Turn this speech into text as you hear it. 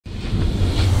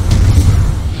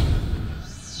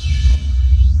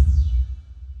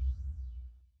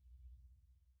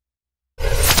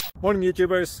Morning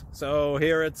YouTubers. So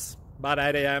here it's about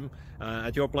 8 a.m.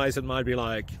 At your place it might be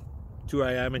like 2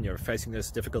 a.m. and you're facing this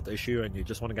difficult issue and you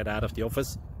just want to get out of the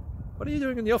office. What are you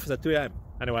doing in the office at 2 a.m.?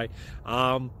 Anyway,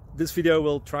 this video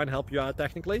will try and help you out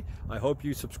technically. I hope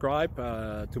you subscribe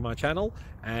to my channel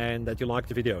and that you like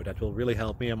the video. That will really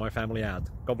help me and my family out.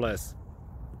 God bless.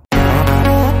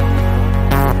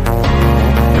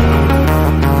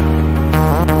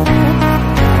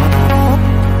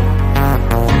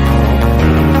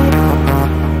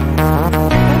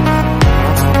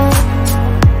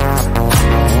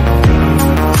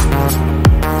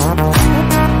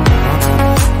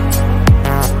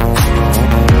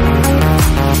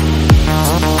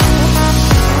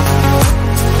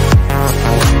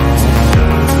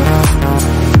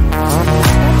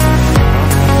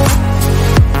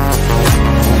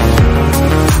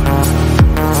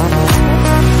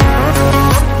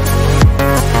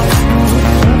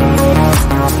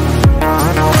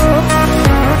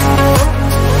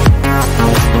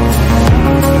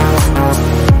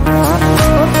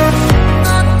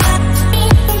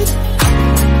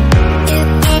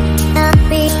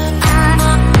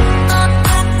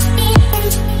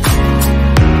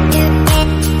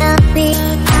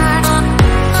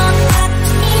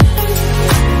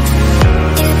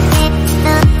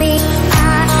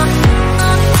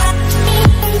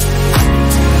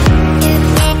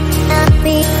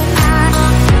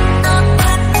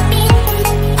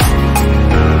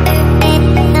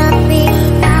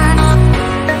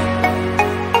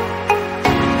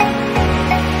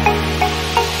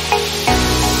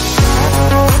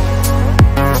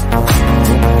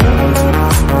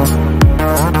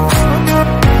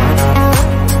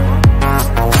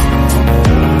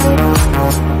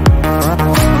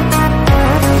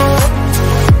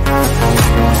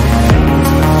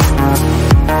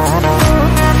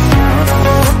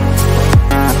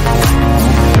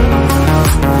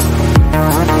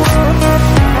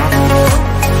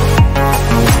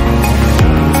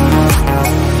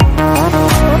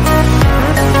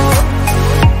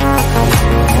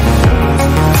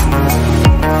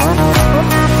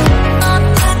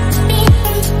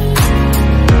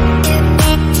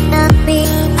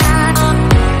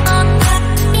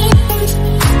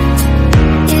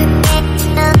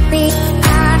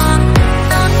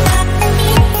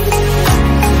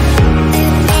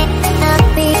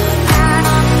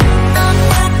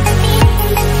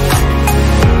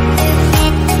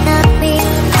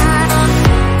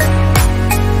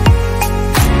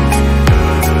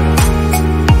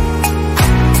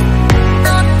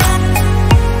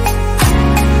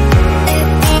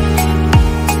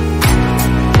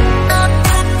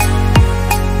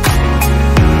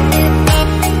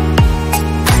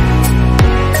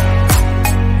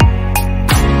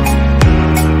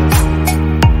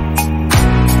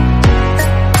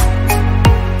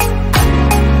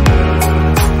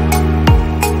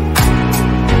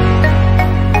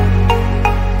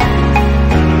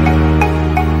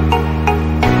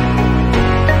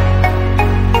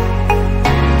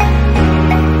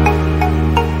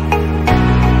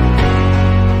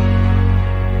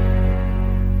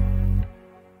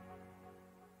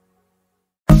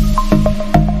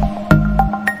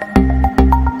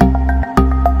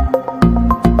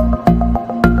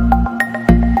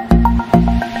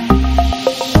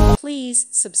 Please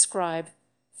subscribe.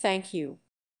 Thank you.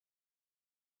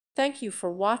 Thank you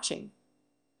for watching.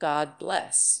 God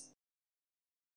bless.